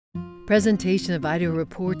Presentation of Idaho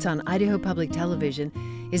Reports on Idaho Public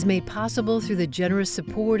Television is made possible through the generous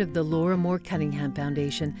support of the Laura Moore Cunningham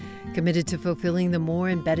Foundation, committed to fulfilling the Moore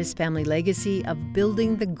and Bettis family legacy of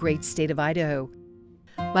building the great state of Idaho,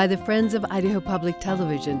 by the Friends of Idaho Public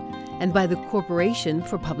Television, and by the Corporation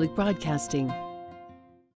for Public Broadcasting.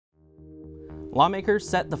 Lawmakers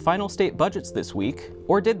set the final state budgets this week,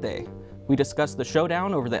 or did they? We discussed the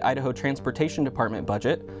showdown over the Idaho Transportation Department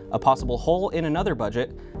budget, a possible hole in another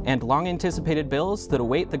budget, and long-anticipated bills that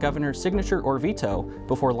await the governor's signature or veto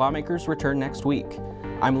before lawmakers return next week.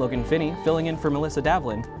 I'm Logan Finney, filling in for Melissa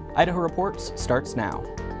Davlin. Idaho Reports starts now.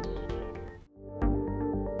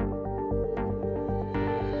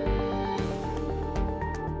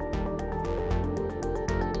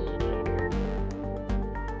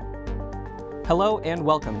 Hello and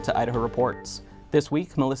welcome to Idaho Reports. This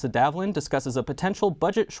week, Melissa Davlin discusses a potential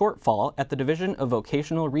budget shortfall at the Division of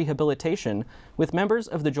Vocational Rehabilitation with members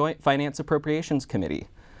of the Joint Finance Appropriations Committee.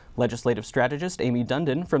 Legislative strategist Amy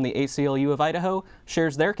Dundon from the ACLU of Idaho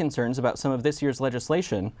shares their concerns about some of this year's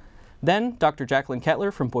legislation. Then, Dr. Jaclyn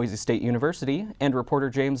Kettler from Boise State University and reporter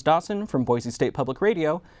James Dawson from Boise State Public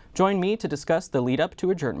Radio join me to discuss the lead-up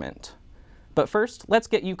to adjournment. But first, let's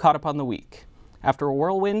get you caught up on the week. After a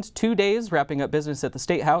whirlwind 2 days wrapping up business at the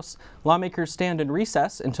State House, lawmakers stand in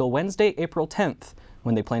recess until Wednesday, April 10th,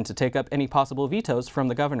 when they plan to take up any possible vetoes from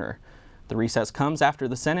the governor. The recess comes after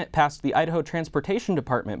the Senate passed the Idaho Transportation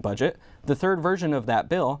Department budget, the third version of that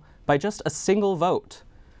bill, by just a single vote.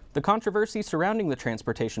 The controversy surrounding the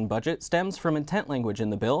transportation budget stems from intent language in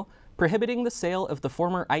the bill prohibiting the sale of the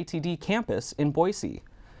former ITD campus in Boise.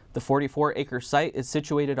 The 44-acre site is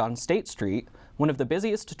situated on State Street, one of the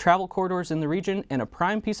busiest travel corridors in the region and a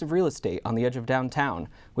prime piece of real estate on the edge of downtown,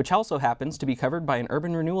 which also happens to be covered by an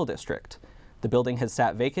urban renewal district. The building has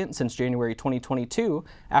sat vacant since January 2022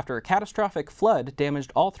 after a catastrophic flood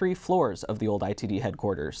damaged all 3 floors of the old ITD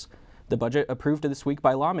headquarters. The budget approved this week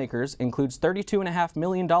by lawmakers includes $32.5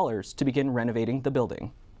 million to begin renovating the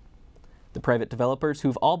building. The private developers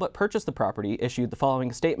who've all but purchased the property issued the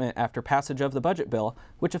following statement after passage of the budget bill,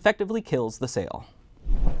 which effectively kills the sale.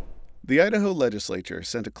 The Idaho legislature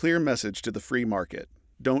sent a clear message to the free market: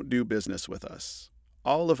 don't do business with us.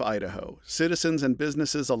 All of Idaho, citizens and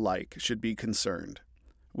businesses alike, should be concerned.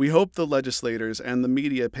 We hope the legislators and the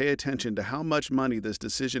media pay attention to how much money this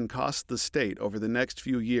decision costs the state over the next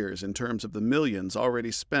few years in terms of the millions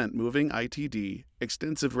already spent moving ITD,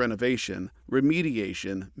 extensive renovation,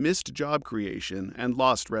 remediation, missed job creation, and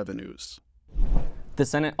lost revenues. The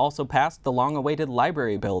Senate also passed the long-awaited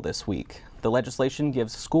library bill this week. The legislation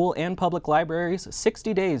gives school and public libraries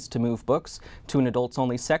 60 days to move books to an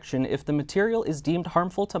adults-only section if the material is deemed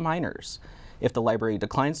harmful to minors. If the library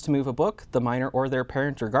declines to move a book, the minor or their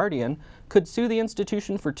parent or guardian could sue the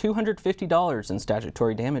institution for $250 in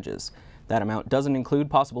statutory damages. That amount doesn't include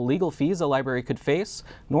possible legal fees a library could face,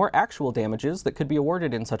 nor actual damages that could be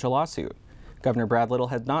awarded in such a lawsuit. Governor Brad Little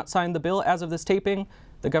has not signed the bill as of this taping.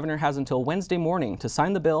 The governor has until Wednesday morning to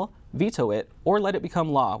sign the bill, veto it, or let it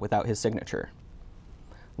become law without his signature.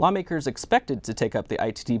 Lawmakers expected to take up the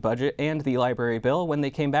ITD budget and the library bill when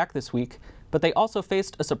they came back this week, but they also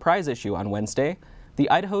faced a surprise issue on Wednesday. The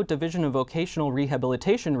Idaho Division of Vocational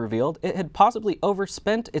Rehabilitation revealed it had possibly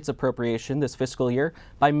overspent its appropriation this fiscal year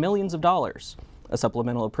by millions of dollars. A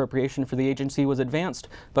supplemental appropriation for the agency was advanced,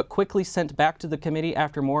 but quickly sent back to the committee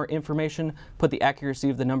after more information put the accuracy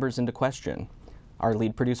of the numbers into question. Our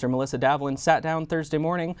lead producer, Melissa Davlin, sat down Thursday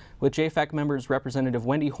morning with JFAC members Representative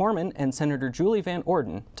Wendy Horman and Senator Julie Van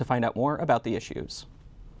Orden to find out more about the issues.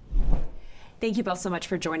 Thank you both so much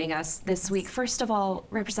for joining us this week. First of all,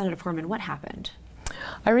 Representative Horman, what happened?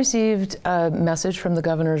 I received a message from the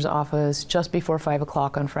governor's office just before 5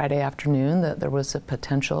 o'clock on Friday afternoon that there was a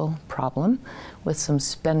potential problem with some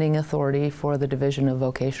spending authority for the Division of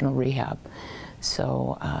Vocational Rehab.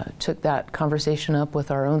 So took that conversation up with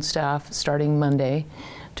our own staff starting Monday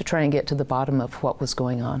to try and get to the bottom of what was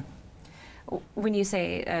going on. When you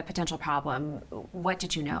say a potential problem, what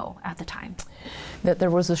did you know at the time? That there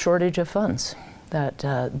was a shortage of funds, that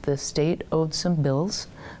the state owed some bills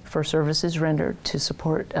for services rendered to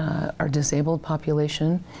support our disabled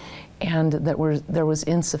population, and that there was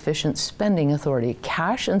insufficient spending authority.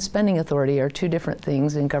 Cash and spending authority are two different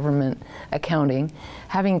things in government accounting.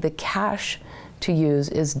 Having the cash to use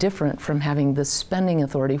is different from having the spending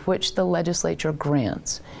authority, which the legislature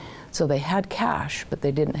grants. So they had cash, but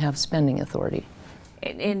they didn't have spending authority.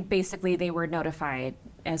 And basically they were notified,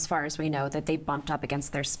 as far as we know, that they bumped up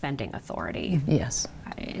against their spending authority. Yes.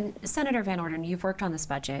 Senator Van Orden, you've worked on this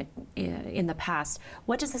budget in the past.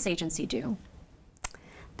 What does this agency do?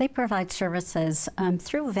 They provide services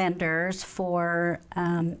through vendors for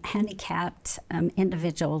handicapped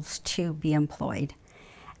individuals to be employed.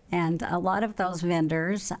 And a lot of those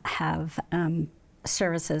vendors have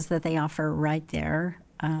services that they offer right there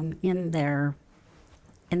in their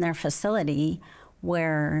facility,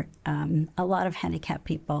 where a lot of handicapped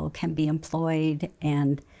people can be employed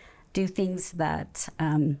and do things that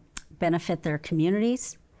benefit their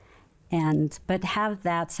communities, but have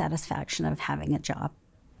that satisfaction of having a job.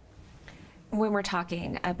 When we're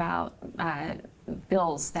talking about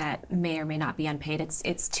bills that may or may not be unpaid,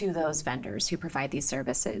 it's to those vendors who provide these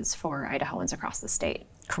services for Idahoans across the state.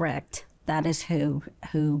 Correct. That is who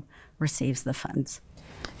receives the funds.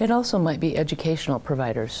 It also might be educational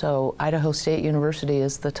providers. So Idaho State University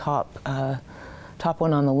is the top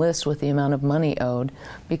one on the list with the amount of money owed,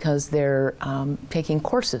 because they're taking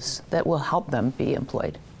courses that will help them be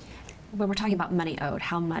employed. When we're talking about money owed,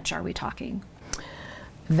 how much are we talking?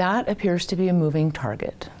 That appears to be a moving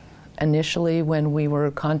target. Initially, when we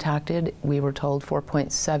were contacted, we were told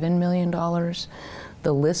 $4.7 million.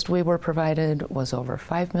 The list we were provided was over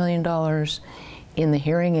 $5 million. In the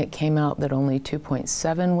hearing, it came out that only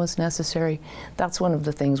 2.7 was necessary. That's one of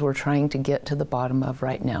the things we're trying to get to the bottom of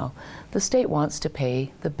right now. The state wants to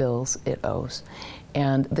pay the bills it owes,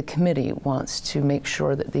 and the committee wants to make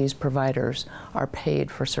sure that these providers are paid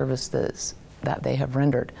for services that they have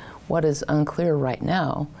rendered. What is unclear right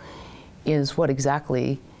now is what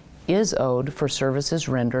exactly is owed for services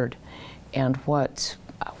rendered and what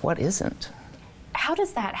isn't. How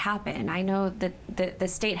does that happen? I know that the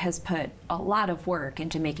state has put a lot of work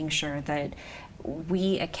into making sure that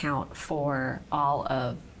we account for all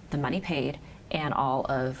of the money paid and all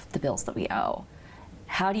of the bills that we owe.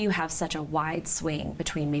 How do you have such a wide swing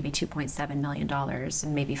between maybe $2.7 million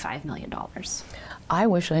and maybe $5 million? I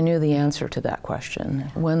wish I knew the answer to that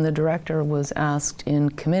question. When the director was asked in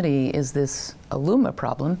committee, is this a LUMA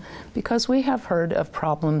problem? Because we have heard of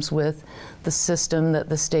problems with the system that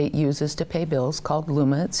the state uses to pay bills called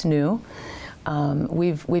LUMA. It's new.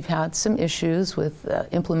 We've had some issues with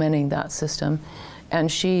implementing that system,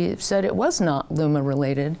 and she said it was not LUMA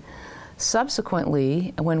related.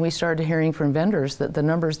 Subsequently, when we started hearing from vendors that the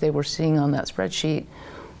numbers they were seeing on that spreadsheet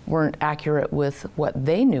weren't accurate with what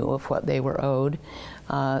they knew of what they were owed,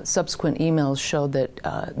 subsequent emails showed that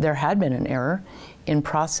there had been an error in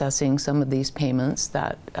processing some of these payments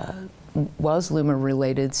that was LUMA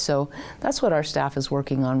related. So that's what our staff is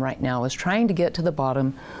working on right now, is trying to get to the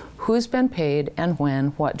bottom. Who's been paid and when?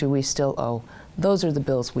 What do we still owe? Those are the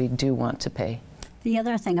bills we do want to pay. The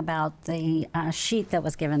other thing about the sheet that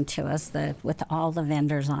was given to us with all the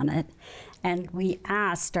vendors on it, and we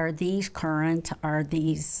asked, are these current? Are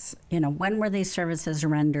these, when were these services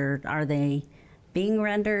rendered? Are they being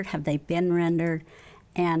rendered? Have they been rendered?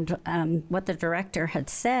 And what the director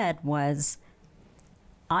had said was,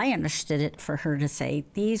 I understood it for her to say,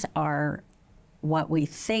 these are what we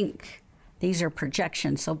think, these are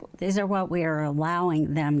projections, so these are what we are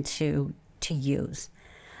allowing them to use.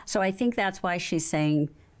 So I think that's why she's saying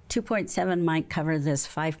 2.7 might cover this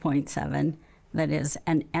 5.7 that is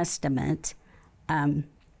an estimate,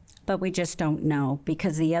 but we just don't know,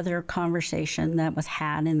 because the other conversation that was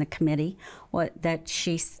had in the committee,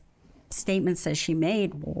 statements that she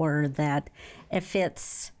made were that if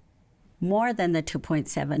it's more than the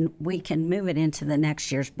 2.7, we can move it into the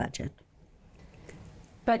next year's budget.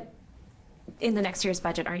 But in the next year's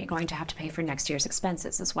budget, aren't you going to have to pay for next year's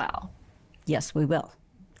expenses as well? Yes, we will.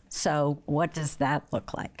 So what does that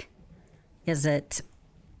look like? Is it,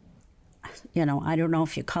 I don't know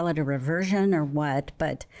if you call it a reversion or what,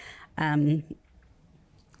 but that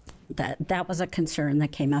was a concern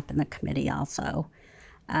that came up in the committee also.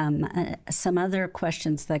 Some other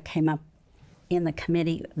questions that came up in the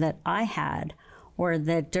committee that I had were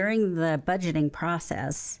that during the budgeting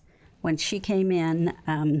process, when she came in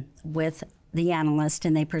with the analyst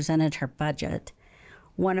and they presented her budget,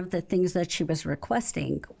 one of the things that she was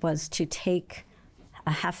requesting was to take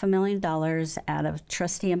 $500,000 out of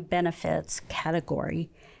trustee and benefits category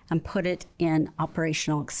and put it in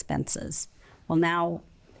operational expenses. Well, now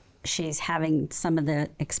she's having some of the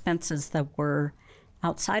expenses that were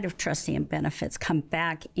outside of trustee and benefits come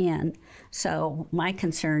back in. So my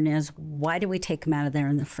concern is, why do we take them out of there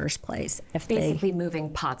in the first place? If basically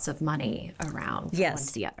moving pots of money around from one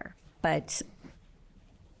to the other. But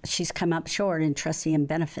she's come up short in trustee and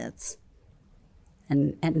benefits,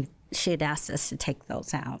 and she had asked us to take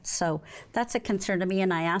those out. So that's a concern to me,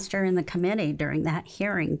 and I asked her in the committee during that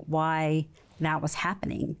hearing why that was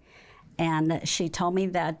happening. And she told me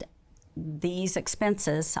that these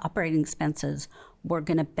expenses, operating expenses, were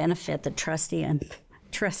going to benefit the trustee and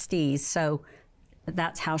trustees. So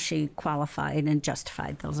that's how she qualified and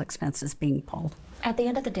justified those expenses being pulled. At the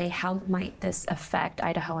end of the day, how might this affect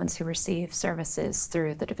Idahoans who receive services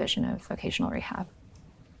through the Division of Vocational Rehab?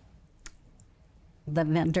 The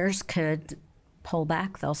vendors could pull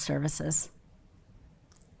back those services,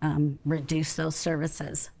 reduce those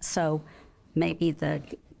services. So maybe the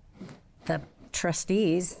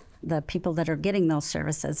trustees, the people that are getting those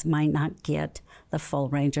services, might not get the full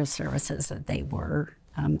range of services that they were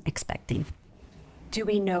expecting. Do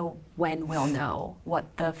we know when we'll know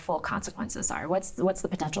what the full consequences are? What's the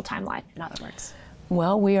potential timeline, in other words?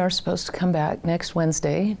 Well, we are supposed to come back next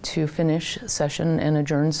Wednesday to finish session and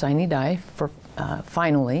adjourn sine die for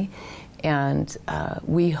finally, and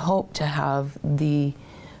we hope to have the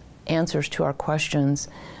answers to our questions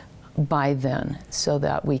by then so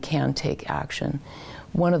that we can take action.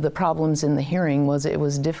 One of the problems in the hearing was it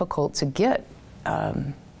was difficult to get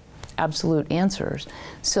absolute answers.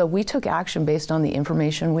 So we took action based on the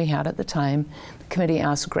information we had at the time. The committee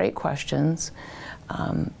asked great questions.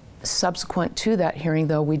 Subsequent to that hearing,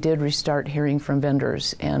 though, we did restart hearing from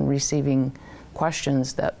vendors and receiving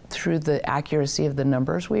questions that threw the accuracy of the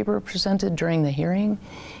numbers we were presented during the hearing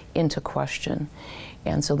into question.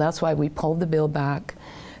 And so that's why we pulled the bill back.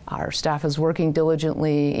 Our staff is working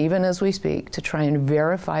diligently, even as we speak, to try and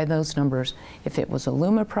verify those numbers. If it was a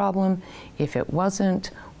LUMA problem, if it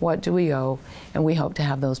wasn't, what do we owe? And we hope to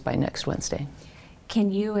have those by next Wednesday.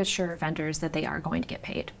 Can you assure vendors that they are going to get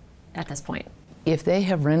paid at this point? If they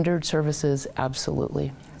have rendered services,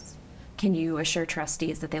 absolutely. Yes. Can you assure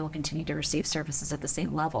trustees that they will continue to receive services at the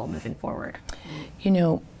same level moving forward? You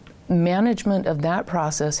know, management of that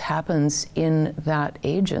process happens in that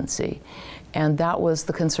agency. And that was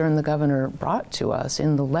the concern the governor brought to us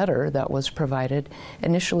in the letter that was provided.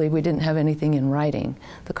 Initially, we didn't have anything in writing.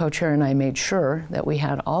 The co-chair and I made sure that we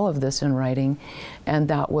had all of this in writing, and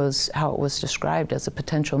that was how it was described, as a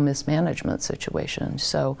potential mismanagement situation.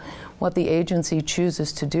 So what the agency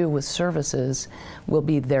chooses to do with services will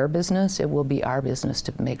be their business. It will be our business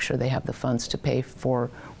to make sure they have the funds to pay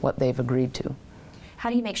for what they've agreed to. How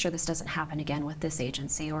do you make sure this doesn't happen again with this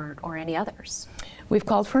agency or any others? We've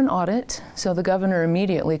called for an audit, so the governor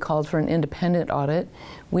immediately called for an independent audit.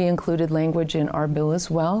 We included language in our bill as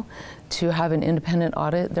well to have an independent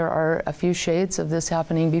audit. There are a few shades of this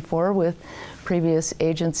happening before with previous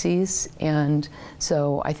agencies, and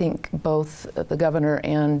so I think both the governor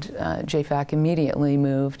and JFAC immediately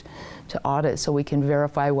moved to audit so we can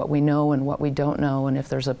verify what we know and what we don't know, and if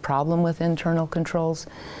there's a problem with internal controls.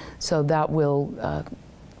 So that will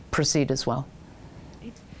proceed as well.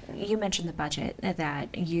 You mentioned the budget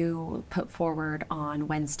that you put forward on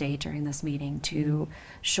Wednesday during this meeting to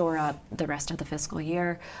shore up the rest of the fiscal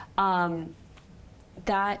year.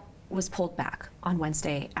 That was pulled back on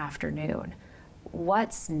Wednesday afternoon.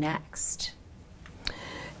 What's next?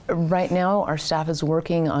 Right now, our staff is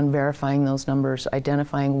working on verifying those numbers,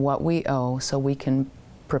 identifying what we owe so we can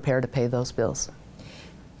prepare to pay those bills.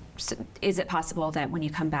 So is it possible that when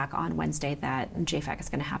you come back on Wednesday that JFAC is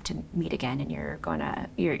going to have to meet again and you're going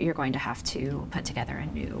to have to put together a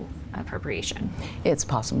new appropriation? It's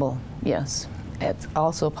possible, yes. It's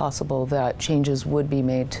also possible that changes would be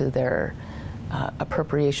made to their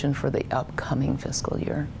appropriation for the upcoming fiscal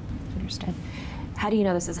year. Understood. How do you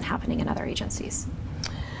know this isn't happening in other agencies?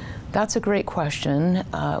 That's a great question.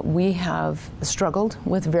 We have struggled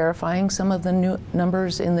with verifying some of the new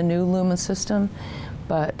numbers in the new LUMA system,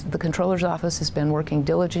 but the Controller's Office has been working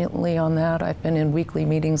diligently on that. I've been in weekly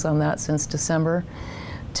meetings on that since December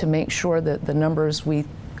to make sure that the numbers we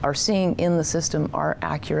are seeing in the system are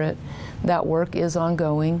accurate. That work is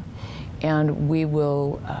ongoing, and we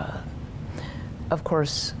will, of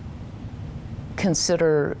course,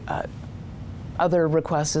 consider other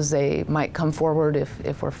requests as they might come forward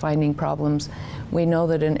if we're finding problems. We know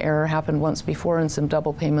that an error happened once before and some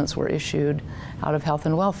double payments were issued out of health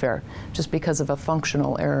and welfare just because of a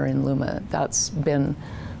functional error in LUMA. That's been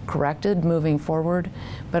corrected moving forward,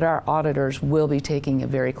 but our auditors will be taking a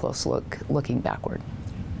very close look, looking backward.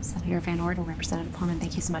 Senator Van Orden, Representative Pullman,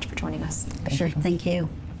 thank you so much for joining us. Thank you.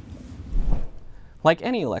 Like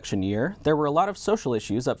any election year, there were a lot of social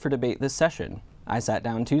issues up for debate this session. I sat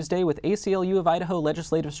down Tuesday with ACLU of Idaho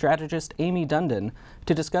legislative strategist Amy Dundon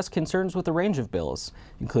to discuss concerns with a range of bills,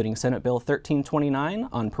 including Senate Bill 1329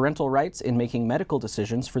 on parental rights in making medical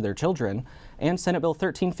decisions for their children, and Senate Bill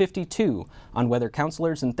 1352 on whether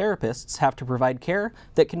counselors and therapists have to provide care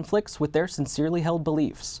that conflicts with their sincerely held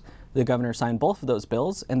beliefs. The governor signed both of those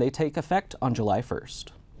bills, and they take effect on July 1st.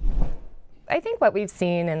 I think what we've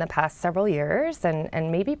seen in the past several years,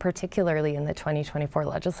 and maybe particularly in the 2024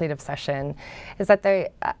 legislative session, is that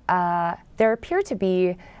there appear to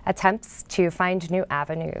be attempts to find new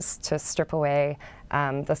avenues to strip away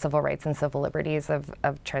the civil rights and civil liberties of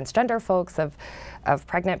transgender folks, of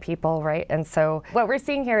pregnant people, right? And so what we're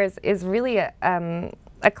seeing here is really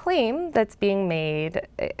a claim that's being made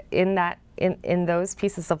in those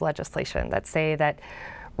pieces of legislation that say that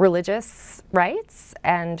religious rights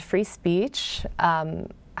and free speech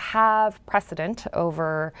have precedent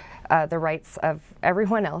over the rights of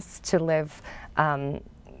everyone else to live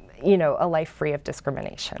a life free of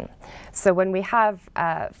discrimination. So when we have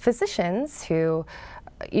physicians who,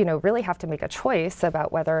 really have to make a choice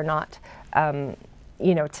about whether or not,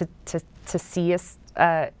 to see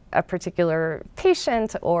a particular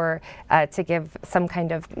patient or to give some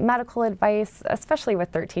kind of medical advice, especially with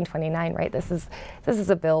 1329, right? This is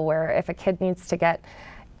a bill where if a kid needs to get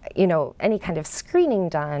any kind of screening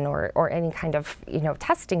done or any kind of,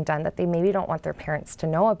 testing done that they maybe don't want their parents to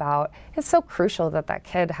know about, it's so crucial that that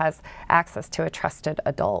kid has access to a trusted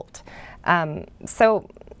adult. So,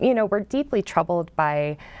 we're deeply troubled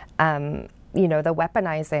by, the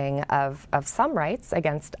weaponizing of some rights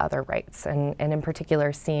against other rights, and in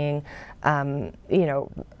particular seeing,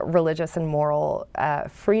 religious and moral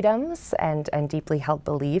freedoms and deeply held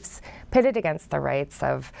beliefs pitted against the rights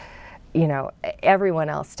of everyone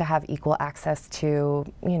else to have equal access to,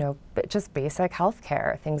 just basic health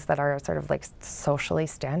care, things that are sort of like socially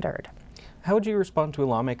standard. How would you respond to a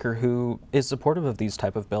lawmaker who is supportive of these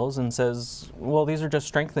type of bills and says, well, these are just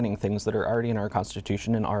strengthening things that are already in our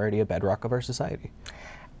Constitution and already a bedrock of our society?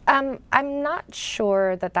 I'm not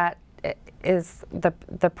sure that is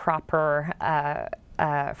the proper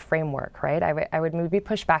framework, right? I would maybe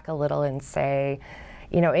push back a little and say,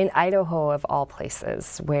 in Idaho of all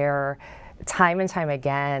places, where time and time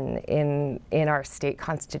again in our state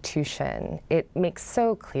constitution, it makes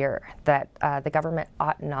so clear that the government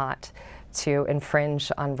ought not to infringe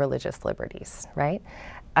on religious liberties, right?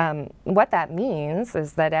 What that means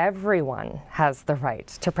is that everyone has the right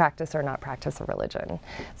to practice or not practice a religion.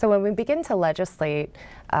 So when we begin to legislate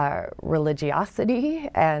religiosity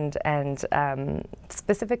and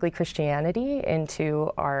specifically Christianity into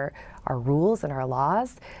our rules and our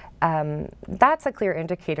laws, that's a clear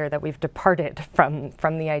indicator that we've departed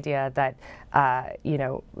from the idea that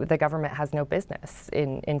the government has no business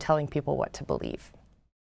in telling people what to believe.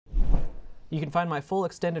 You can find my full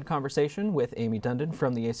extended conversation with Amy Dundon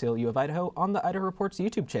from the ACLU of Idaho on the Idaho Reports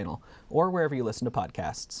YouTube channel or wherever you listen to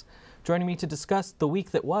podcasts. Joining me to discuss the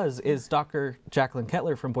week that was is Dr. Jaclyn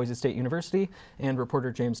Kettler from Boise State University and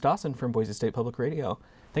reporter James Dawson from Boise State Public Radio.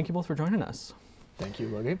 Thank you both for joining us. Thank you,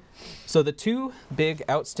 Logan. So the two big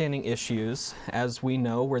outstanding issues, as we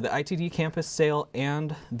know, were the ITD campus sale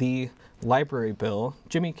and the library bill.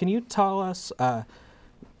 Jimmy, can you tell us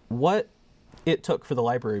what it took for the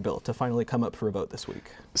library bill to finally come up for a vote this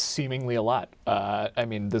week? Seemingly a lot.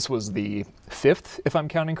 This was the fifth, if I'm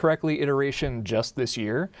counting correctly, iteration just this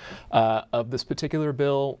year of this particular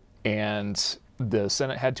bill, and the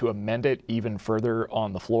Senate had to amend it even further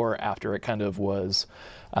on the floor after it kind of was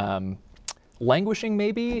languishing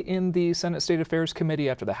maybe in the Senate State Affairs Committee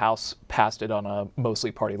after the House passed it on a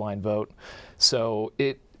mostly party line vote. So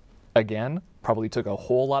it, again, probably took a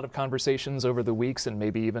whole lot of conversations over the weeks and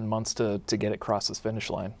maybe even months to get it across this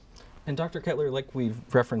finish line. And Dr. Kettler, like we've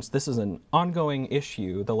referenced, this is an ongoing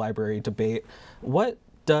issue, the library debate. What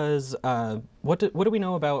do we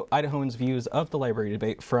know about Idahoans' views of the library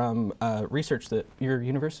debate from research that your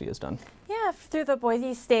university has done? Yeah, through the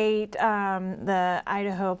Boise State, the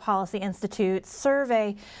Idaho Policy Institute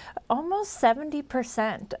survey, almost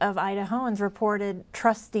 70% of Idahoans reported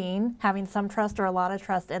trusting, having some trust or a lot of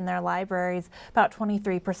trust in their libraries. About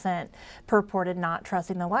 23% reported not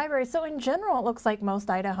trusting the library. So in general, it looks like most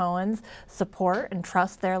Idahoans support and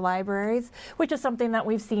trust their libraries, which is something that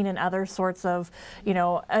we've seen in other sorts of,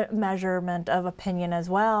 measurement of opinion as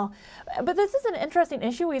well. But this is an interesting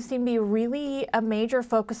issue we've seen be really a major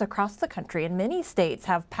focus across the country, and many states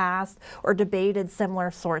have passed or debated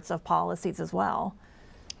similar sorts of policies as well.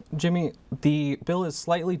 Jimmy, the bill is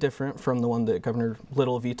slightly different from the one that Governor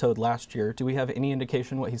Little vetoed last year. Do we have any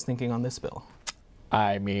indication what he's thinking on this bill?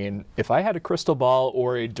 I mean, if I had a crystal ball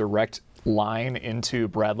or a direct line into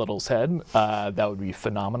Brad Little's head, that would be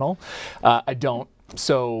phenomenal. I don't.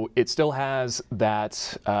 So it still has that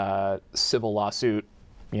civil lawsuit,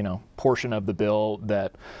 portion of the bill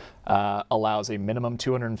that allows a minimum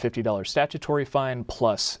 $250 statutory fine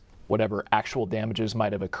plus whatever actual damages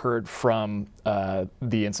might have occurred from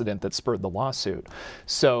the incident that spurred the lawsuit.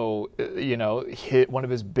 So, one of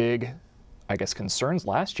his big, I guess, concerns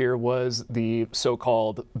last year was the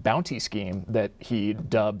so-called bounty scheme that he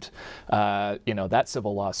dubbed, that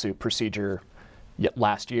civil lawsuit procedure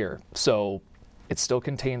last year. So it still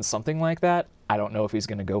contains something like that. I don't know if he's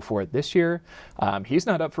going to go for it this year. He's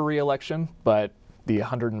not up for re-election, but the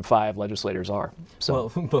 105 legislators are.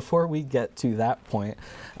 So. Well, before we get to that point,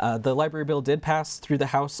 the library bill did pass through the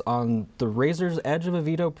House on the razor's edge of a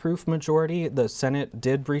veto-proof majority. The Senate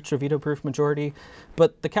did breach a veto-proof majority,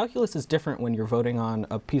 but the calculus is different when you're voting on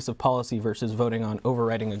a piece of policy versus voting on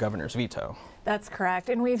overriding a governor's veto. That's correct.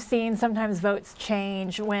 And we've seen sometimes votes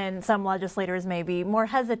change when some legislators may be more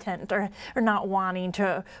hesitant or not wanting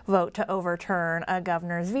to vote to overturn a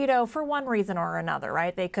governor's veto for one reason or another,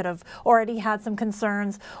 right? They could have already had some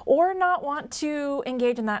concerns or not want to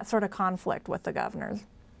engage in that sort of conflict with the governors.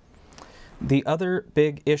 The other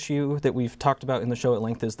big issue that we've talked about in the show at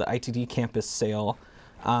length is the ITD campus sale.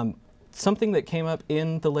 Something that came up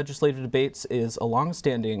in the legislative debates is a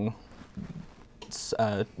longstanding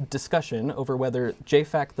discussion over whether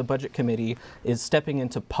JFAC, the budget committee, is stepping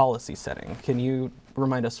into policy setting. Can you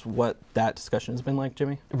remind us what that discussion has been like,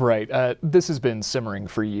 Jimmy? Right. This has been simmering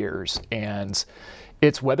for years, and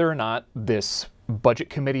it's whether or not this budget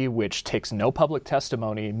committee, which takes no public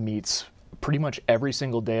testimony, meets pretty much every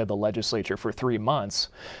single day of the legislature for 3 months,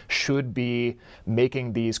 should be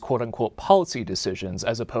making these quote-unquote policy decisions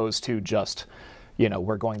as opposed to just,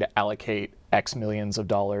 we're going to allocate X millions of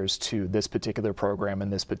dollars to this particular program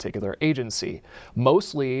and this particular agency.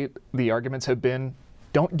 Mostly the arguments have been,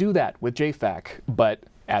 don't do that with JFAC. But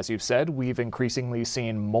as you've said, we've increasingly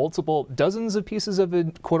seen dozens of pieces of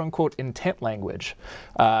quote-unquote intent language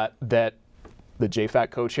that the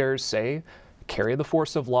JFAC co-chairs say carry the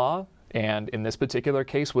force of law, and in this particular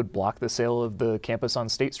case would block the sale of the campus on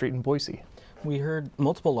State Street in Boise. We heard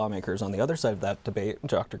multiple lawmakers on the other side of that debate,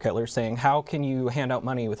 Dr. Kettler, saying, how can you hand out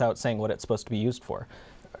money without saying what it's supposed to be used for?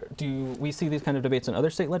 Do we see these kind of debates in other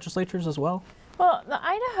state legislatures as well? Well, the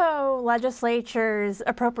Idaho legislature's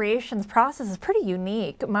appropriations process is pretty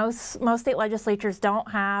unique. Most state legislatures don't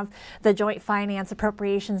have the Joint Finance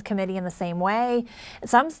Appropriations Committee in the same way.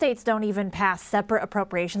 Some states don't even pass separate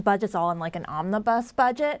appropriations budgets, all in like an omnibus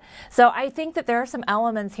budget. So I think that there are some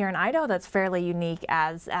elements here in Idaho that's fairly unique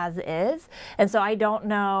as is. And so I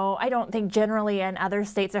don't think generally in other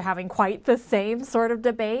states are having quite the same sort of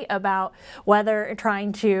debate about whether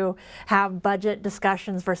trying to have budget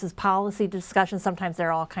discussions versus policy discussions. Sometimes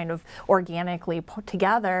they're all kind of organically put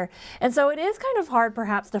together. And so it is kind of hard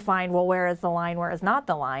perhaps to find, well, where is the line, where is not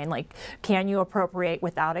the line? Like, can you appropriate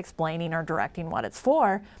without explaining or directing what it's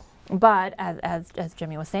for? But as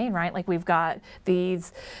Jimmy was saying, right, like we've got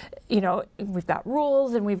these, we've got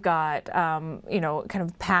rules and we've got, kind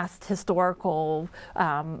of past historical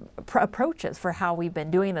approaches for how we've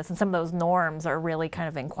been doing this. And some of those norms are really kind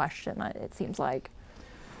of in question, it seems like.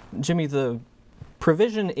 Jimmy, the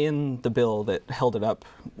provision in the bill that held it up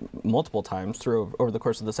multiple times over the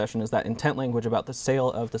course of the session is that intent language about the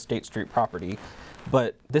sale of the State Street property.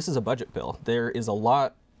 But this is a budget bill. There is a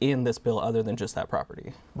lot in this bill other than just that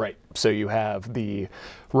property. Right. So you have the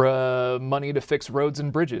money to fix roads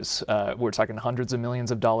and bridges. We're talking hundreds of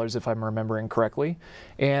millions of dollars, if I'm remembering correctly.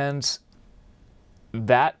 And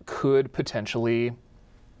that could potentially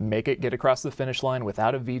make it get across the finish line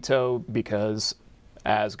without a veto because,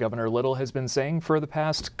 as Governor Little has been saying for the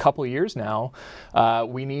past couple of years now,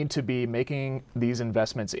 we need to be making these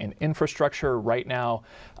investments in infrastructure right now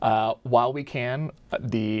while we can.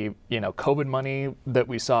 The COVID money that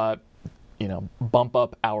we saw bump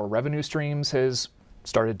up our revenue streams has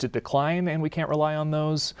started to decline, and we can't rely on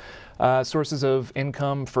those sources of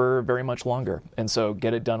income for very much longer. And so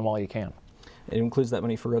get it done while you can. It includes that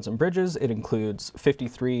money for roads and bridges. It includes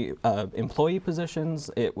 53 employee positions.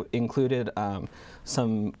 It included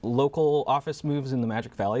some local office moves in the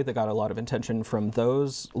Magic Valley that got a lot of attention from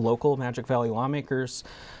those local Magic Valley lawmakers.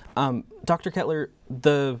 Dr. Kettler,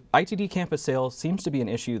 the ITD campus sale seems to be an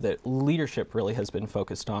issue that leadership really has been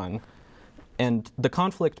focused on. And the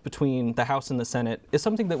conflict between the House and the Senate is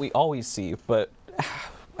something that we always see, but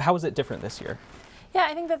how is it different this year? Yeah,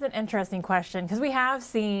 I think that's an interesting question because we have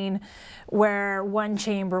seen where one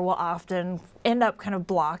chamber will often end up kind of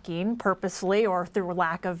blocking purposefully or through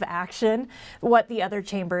lack of action what the other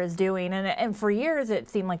chamber is doing. And for years it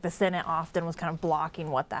seemed like the Senate often was kind of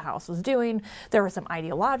blocking what the House was doing. There were some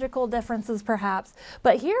ideological differences perhaps,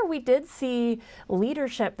 but here we did see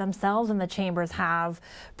leadership themselves in the chambers have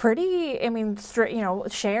pretty,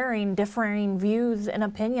 sharing differing views and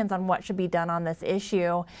opinions on what should be done on this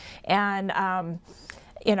issue. And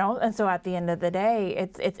And so at the end of the day,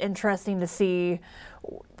 it's interesting to see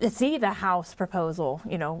the House proposal,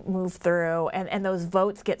 move through, and those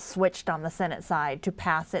votes get switched on the Senate side to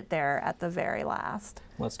pass it there at the very last.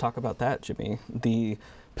 Let's talk about that, Jimmy. The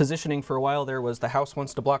positioning for a while there was the House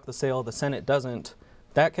wants to block the sale, the Senate doesn't.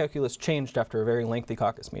 That calculus changed after a very lengthy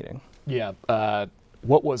caucus meeting. Yeah.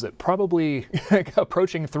 What was it? Probably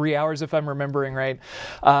approaching 3 hours, if I'm remembering right.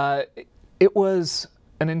 It was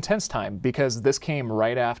an intense time because this came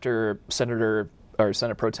right after Senate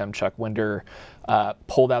Pro Tem Chuck Winder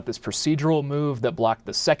pulled out this procedural move that blocked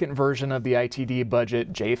the second version of the ITD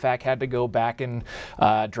budget. JFAC had to go back and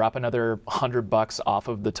drop another $100 off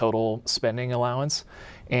of the total spending allowance.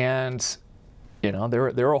 And there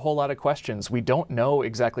were a whole lot of questions. We don't know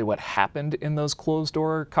exactly what happened in those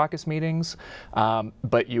closed-door caucus meetings,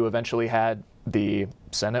 but you eventually had the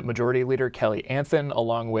Senate Majority Leader Kelly Anthon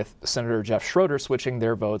along with Senator Jeff Schroeder switching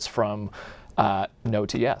their votes from no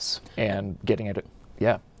to yes and getting it.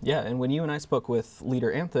 Yeah. Yeah, and when you and I spoke with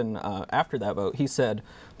Leader Anthon after that vote, he said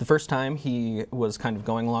the first time he was kind of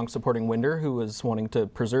going along supporting Winder, who was wanting to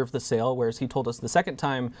preserve the sale, whereas he told us the second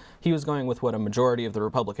time he was going with what a majority of the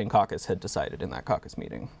Republican caucus had decided in that caucus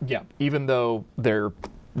meeting. Yeah, even though there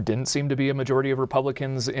didn't seem to be a majority of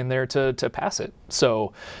Republicans in there to pass it.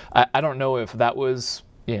 So I don't know if that was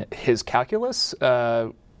his calculus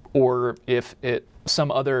or if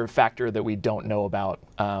some other factor that we don't know about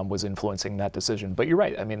was influencing that decision. But you're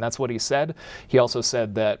right. I mean, that's what he said. He also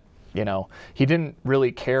said that, he didn't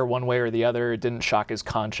really care one way or the other. It didn't shock his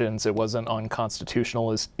conscience. It wasn't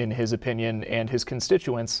unconstitutional in his opinion. And his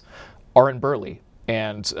constituents are in Burley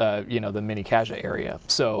and, the Mini Kaja area.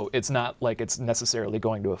 So it's not like it's necessarily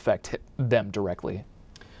going to affect them directly.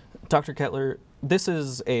 Dr. Kettler, this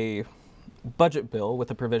is a budget bill with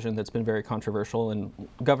a provision that's been very controversial, and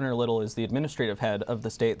Governor Little is the administrative head of the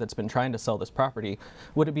state that's been trying to sell this property.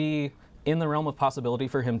 Would it be in the realm of possibility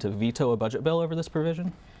for him to veto a budget bill over this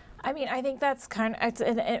provision? I mean, I think that's kind of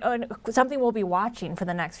something we'll be watching for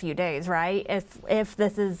the next few days, right? If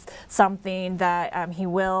this is something that he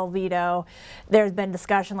will veto, there's been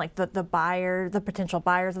discussion like the potential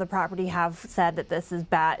buyers of the property have said that this is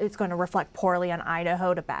bad. It's going to reflect poorly on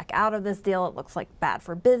Idaho to back out of this deal. It looks like bad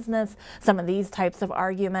for business. Some of these types of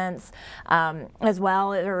arguments, as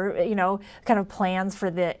well, or kind of plans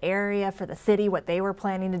for the area, for the city, what they were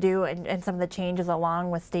planning to do, and some of the changes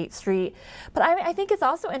along with State Street. But I think it's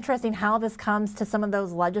also interesting how this comes to some of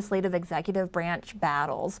those legislative executive branch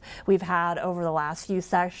battles we've had over the last few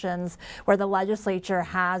sessions, where the legislature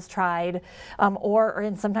has tried,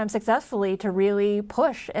 and sometimes successfully, to really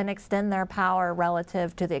push and extend their power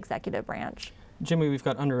relative to the executive branch. Jimmy, we've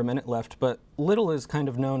got under a minute left, but Little is kind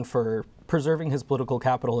of known for preserving his political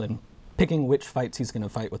capital and picking which fights he's going to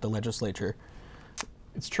fight with the legislature.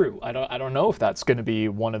 It's true. I don't know if that's going to be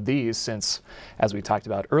one of these, since, as we talked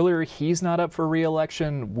about earlier, he's not up for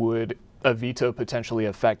re-election. Would a veto potentially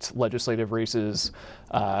affect legislative races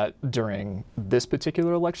during this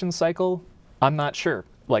particular election cycle? I'm not sure.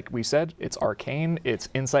 Like we said, it's arcane. It's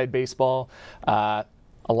inside baseball. A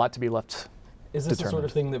lot to be left. Is this the sort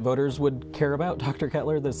of thing that voters would care about, Dr.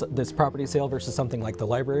 Kettler, this property sale versus something like the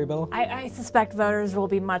library bill? I suspect voters will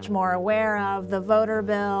be much more aware of the voter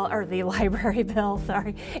bill, or the library bill,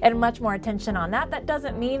 sorry, and much more attention on that. That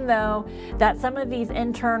doesn't mean, though, that some of these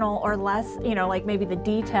internal or less, like maybe the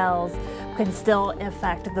details can still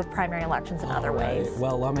affect the primary elections in other ways.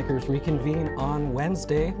 Well, lawmakers reconvene on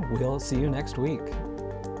Wednesday. We'll see you next week.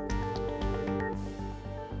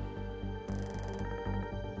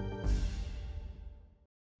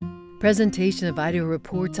 Presentation of Idaho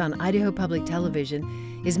Reports on Idaho Public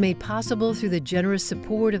Television is made possible through the generous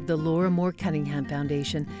support of the Laura Moore Cunningham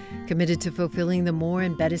Foundation, committed to fulfilling the Moore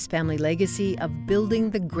and Bettis family legacy of building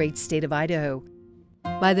the great state of Idaho,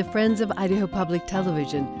 by the Friends of Idaho Public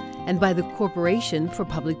Television, and by the Corporation for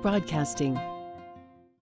Public Broadcasting.